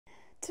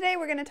today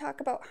we're going to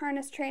talk about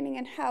harness training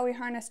and how we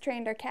harness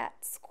trained our cat,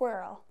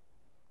 Squirrel.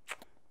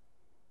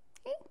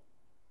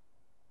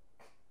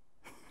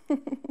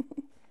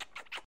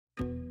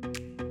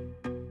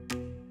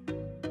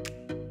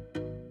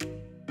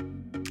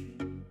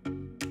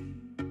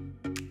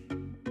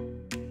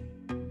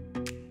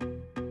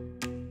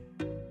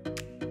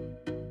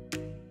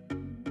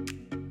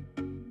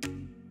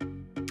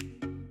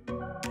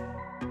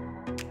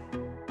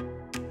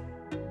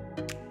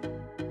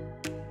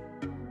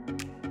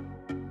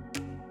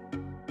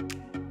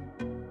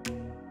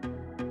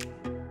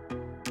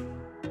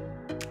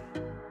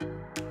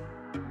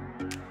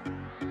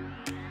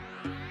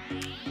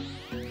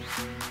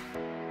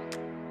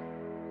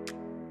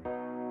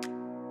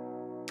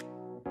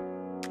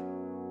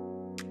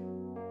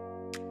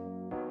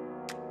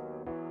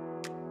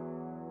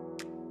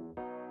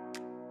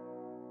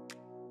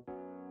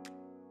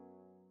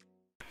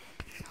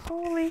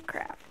 Holy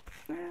crap,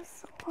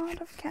 there's a lot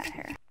of cat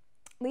hair.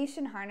 Leash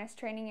and harness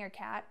training your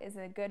cat is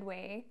a good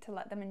way to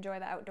let them enjoy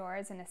the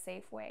outdoors in a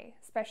safe way,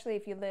 especially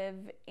if you live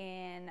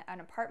in an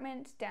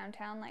apartment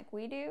downtown like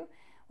we do,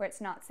 where it's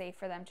not safe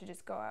for them to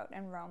just go out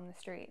and roam the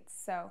streets.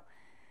 So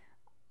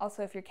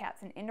also if your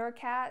cat's an indoor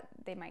cat,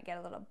 they might get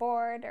a little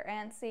bored or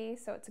antsy,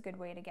 so it's a good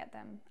way to get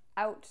them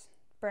out,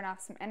 burn off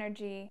some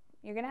energy.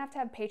 You're gonna have to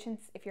have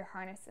patience if you're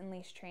harness and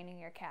leash training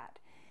your cat.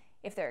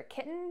 If they're a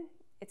kitten,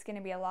 it's going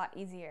to be a lot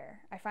easier.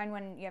 I find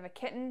when you have a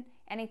kitten,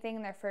 anything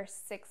in their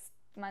first 6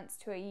 months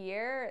to a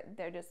year,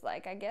 they're just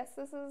like, I guess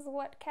this is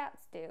what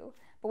cats do.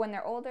 But when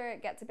they're older,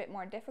 it gets a bit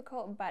more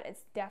difficult, but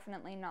it's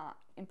definitely not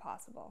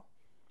impossible.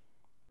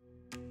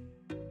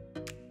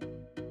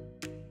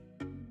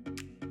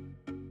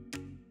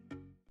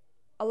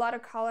 A lot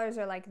of collars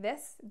are like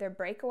this, they're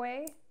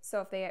breakaway, so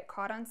if they get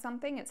caught on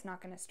something, it's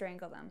not going to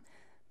strangle them.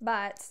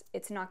 But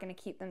it's not going to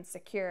keep them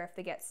secure if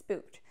they get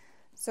spooked.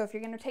 So if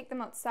you're going to take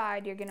them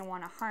outside, you're going to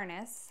want a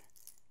harness,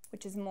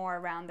 which is more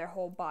around their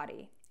whole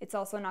body. It's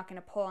also not going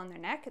to pull on their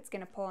neck, it's going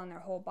to pull on their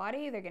whole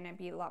body. They're going to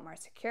be a lot more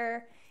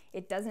secure.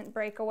 It doesn't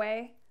break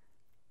away.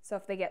 So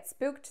if they get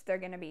spooked, they're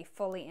going to be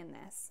fully in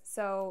this.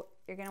 So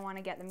you're going to want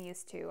to get them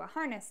used to a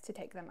harness to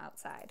take them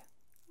outside.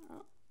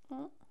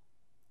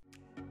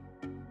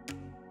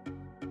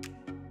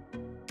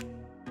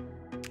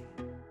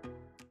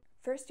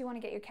 First, you want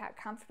to get your cat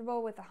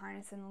comfortable with a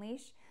harness and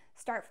leash.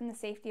 Start from the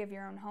safety of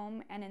your own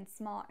home and in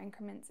small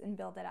increments and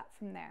build it up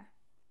from there.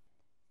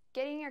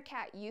 Getting your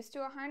cat used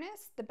to a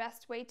harness, the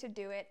best way to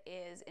do it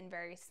is in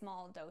very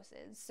small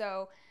doses.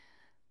 So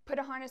put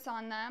a harness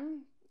on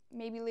them,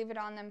 maybe leave it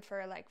on them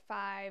for like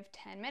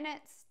 5-10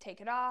 minutes,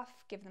 take it off,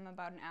 give them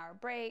about an hour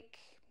break,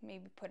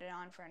 maybe put it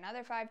on for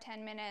another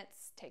 5-10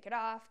 minutes, take it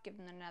off, give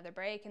them another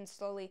break, and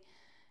slowly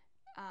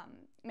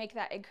make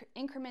that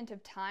increment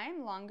of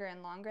time longer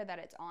and longer that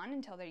it's on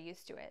until they're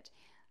used to it.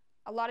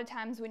 A lot of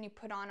times when you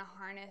put on a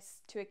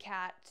harness to a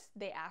cat,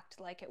 they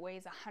act like it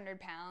weighs 100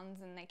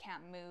 pounds and they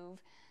can't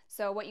move.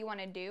 So what you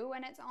want to do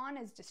when it's on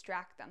is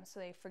distract them so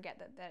they forget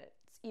that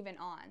it's even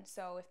on.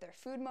 So if they're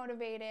food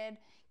motivated,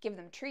 give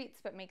them treats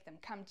but make them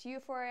come to you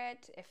for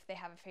it. If they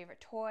have a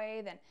favorite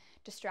toy, then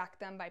distract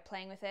them by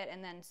playing with it,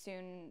 and then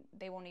soon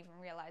they won't even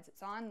realize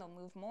it's on. They'll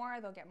move more,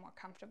 they'll get more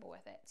comfortable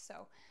with it.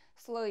 So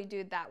slowly do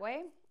it that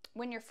way.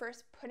 When you're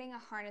first putting a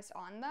harness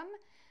on them,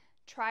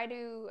 try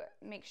to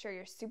make sure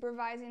you're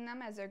supervising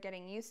them as they're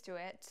getting used to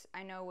it.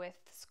 I know with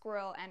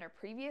Squirrel and our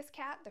previous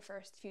cat, the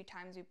first few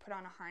times we put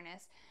on a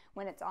harness,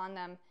 when it's on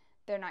them,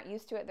 they're not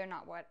used to it, they're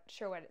not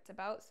sure what it's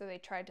about, so they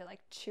tried to like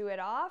chew it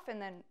off,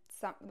 and then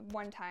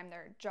one time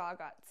their jaw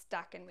got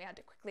stuck and we had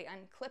to quickly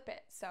unclip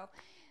it. So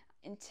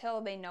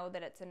until they know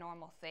that it's a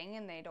normal thing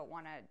and they don't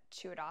want to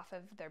chew it off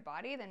of their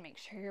body, then make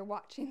sure you're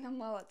watching them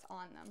while it's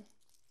on them.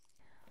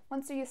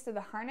 Once they're used to the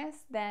harness,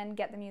 then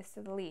get them used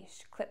to the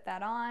leash. Clip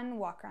that on,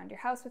 walk around your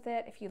house with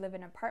it. If you live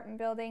in an apartment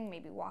building,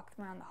 maybe walk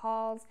them around the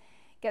halls.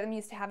 Get them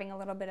used to having a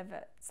little bit of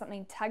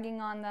something tugging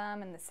on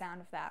them and the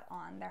sound of that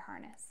on their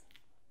harness.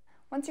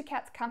 Once your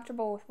cat's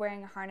comfortable with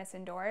wearing a harness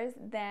indoors,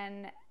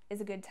 then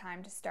is a good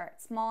time to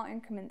start small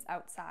increments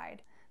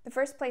outside. The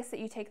first place that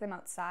you take them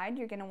outside,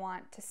 you're going to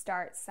want to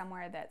start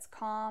somewhere that's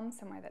calm,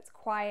 somewhere that's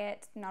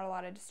quiet, not a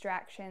lot of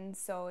distractions.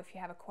 So if you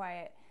have a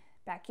quiet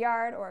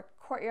backyard or a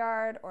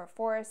courtyard or a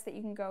forest that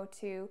you can go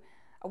to,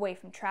 away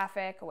from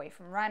traffic, away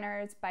from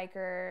runners,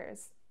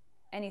 bikers,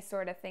 any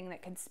sort of thing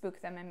that could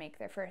spook them and make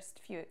their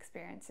first few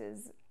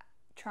experiences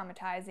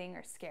traumatizing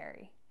or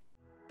scary.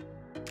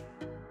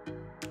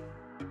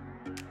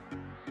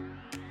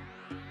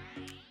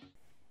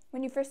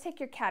 When you first take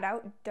your cat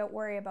out, don't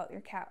worry about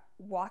your cat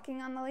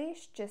walking on the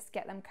leash, just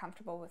get them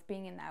comfortable with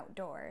being in the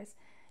outdoors.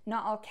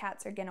 Not all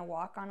cats are going to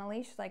walk on a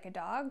leash like a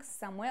dog.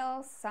 Some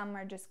will, some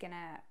are just going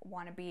to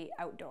want to be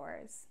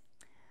outdoors.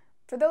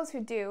 For those who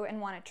do and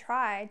want to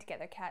try to get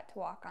their cat to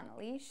walk on a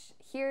leash,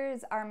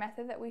 here's our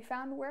method that we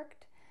found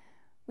worked.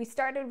 We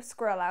started with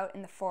Squirrel out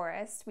in the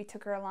forest. We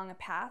took her along a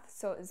path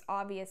so it was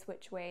obvious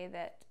which way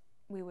that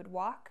we would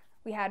walk.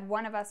 We had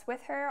one of us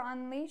with her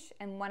on leash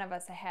and one of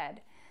us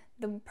ahead.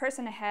 The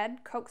person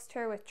ahead coaxed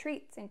her with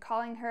treats and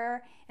calling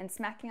her and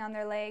smacking on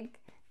their leg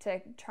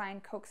to try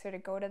and coax her to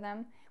go to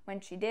them. When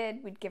she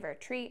did, we'd give her a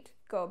treat,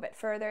 go a bit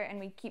further, and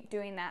we'd keep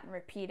doing that and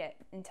repeat it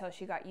until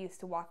she got used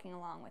to walking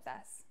along with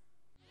us.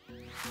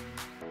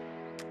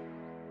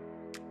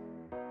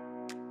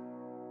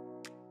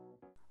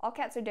 All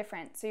cats are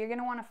different, so you're going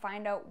to want to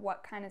find out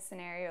what kind of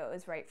scenario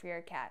is right for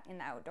your cat in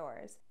the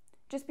outdoors.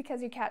 Just because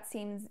your cat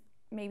seems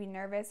maybe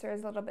nervous or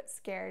is a little bit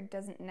scared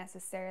doesn't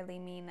necessarily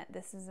mean that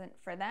this isn't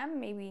for them.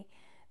 Maybe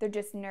they're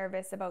just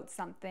nervous about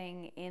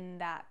something in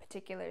that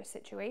particular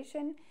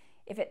situation.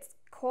 If it's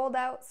cold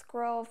out,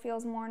 Squirrel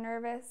feels more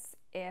nervous.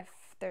 If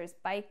there's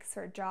bikes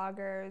or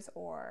joggers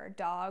or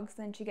dogs,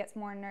 then she gets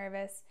more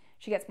nervous.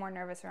 She gets more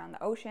nervous around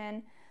the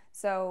ocean.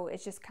 So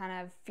it's just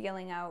kind of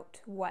feeling out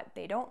what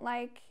they don't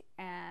like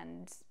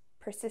and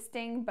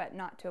persisting, but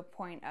not to a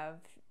point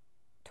of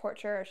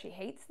torture or she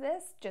hates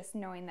this, just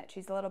knowing that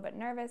she's a little bit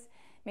nervous.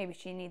 Maybe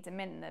she needs a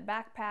minute in the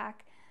backpack,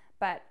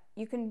 but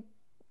you can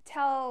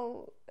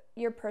tell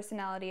your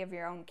personality of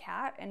your own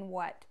cat and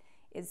what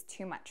is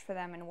too much for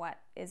them and what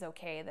is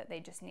okay, that they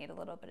just need a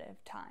little bit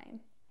of time.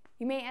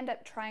 You may end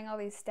up trying all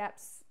these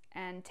steps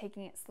and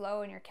taking it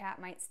slow, and your cat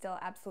might still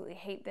absolutely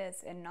hate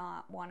this and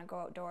not want to go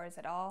outdoors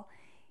at all.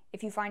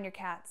 If you find your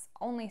cat's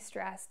only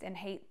stressed and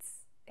hates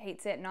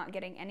it, not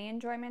getting any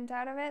enjoyment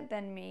out of it,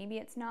 then maybe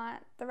it's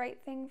not the right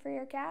thing for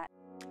your cat.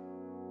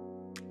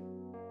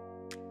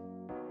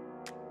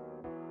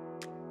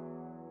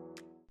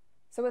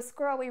 So with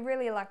Squirrel, we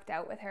really lucked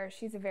out with her.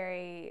 She's a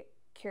very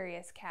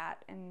curious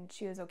cat, and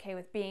she was okay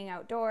with being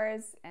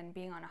outdoors and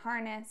being on a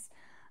harness.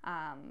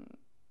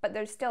 But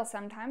there's still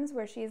some times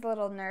where she's a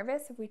little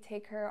nervous. If we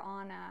take her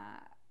on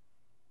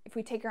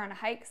a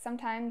hike,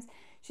 sometimes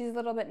she's a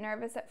little bit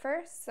nervous at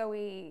first. So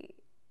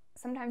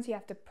sometimes you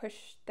have to push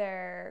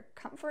their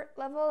comfort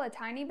level a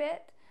tiny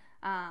bit.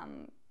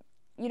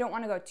 You don't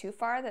want to go too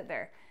far that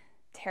they're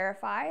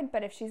terrified,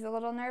 but if she's a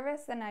little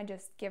nervous, then I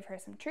just give her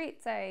some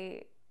treats.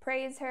 I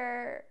praise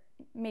her,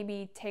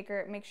 maybe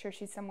make sure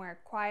she's somewhere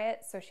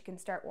quiet so she can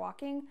start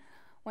walking.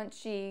 Once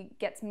she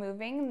gets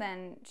moving,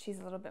 then she's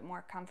a little bit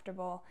more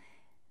comfortable.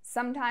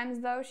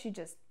 Sometimes though,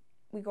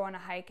 we go on a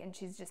hike and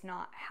she's just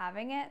not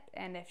having it,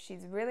 and if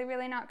she's really,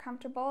 really not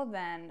comfortable,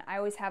 then I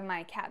always have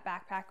my cat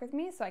backpack with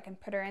me so I can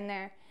put her in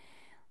there,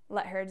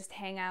 let her just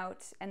hang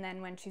out, and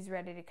then when she's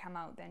ready to come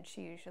out, then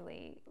she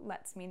usually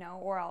lets me know,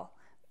 or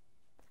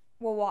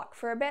we'll walk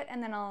for a bit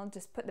and then I'll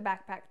just put the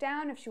backpack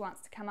down. If she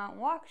wants to come out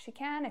and walk, she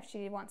can. If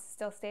she wants to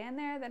still stay in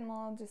there, then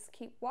we'll just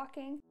keep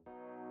walking.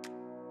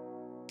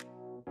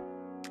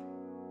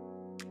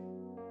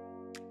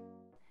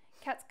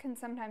 Cats can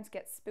sometimes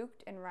get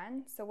spooked and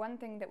run, so one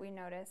thing that we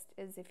noticed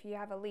is if you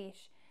have a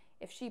leash,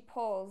 if she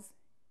pulls,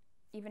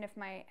 even if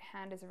my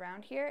hand is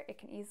around here, it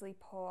can easily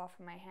pull off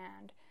of my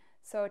hand.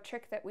 So a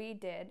trick that we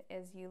did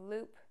is you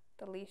loop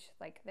the leash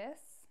like this,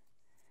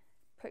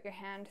 put your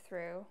hand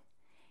through,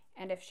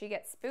 and if she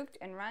gets spooked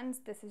and runs,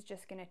 this is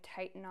just going to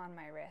tighten on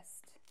my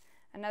wrist.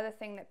 Another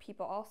thing that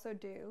people also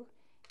do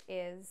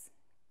is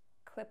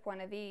clip one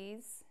of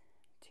these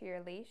to your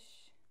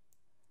leash,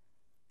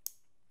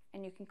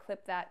 and you can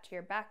clip that to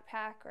your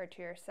backpack or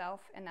to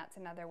yourself, and that's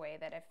another way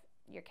that if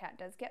your cat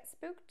does get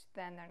spooked,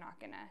 then they're not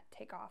going to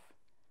take off.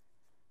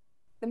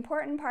 The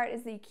important part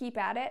is that you keep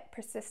at it,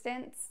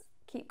 persistence,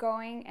 keep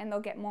going, and they'll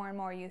get more and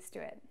more used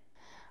to it.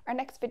 Our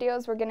next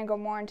videos, we're going to go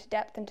more into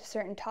depth into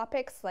certain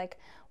topics, like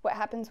what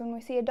happens when we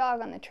see a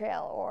dog on the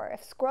trail, or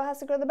if Squirrel has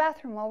to go to the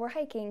bathroom while we're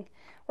hiking.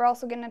 We're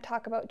also going to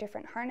talk about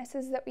different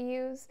harnesses that we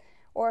use,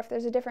 or if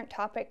there's a different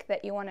topic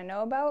that you want to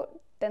know about,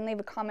 then leave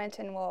a comment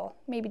and we'll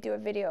maybe do a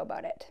video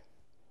about it.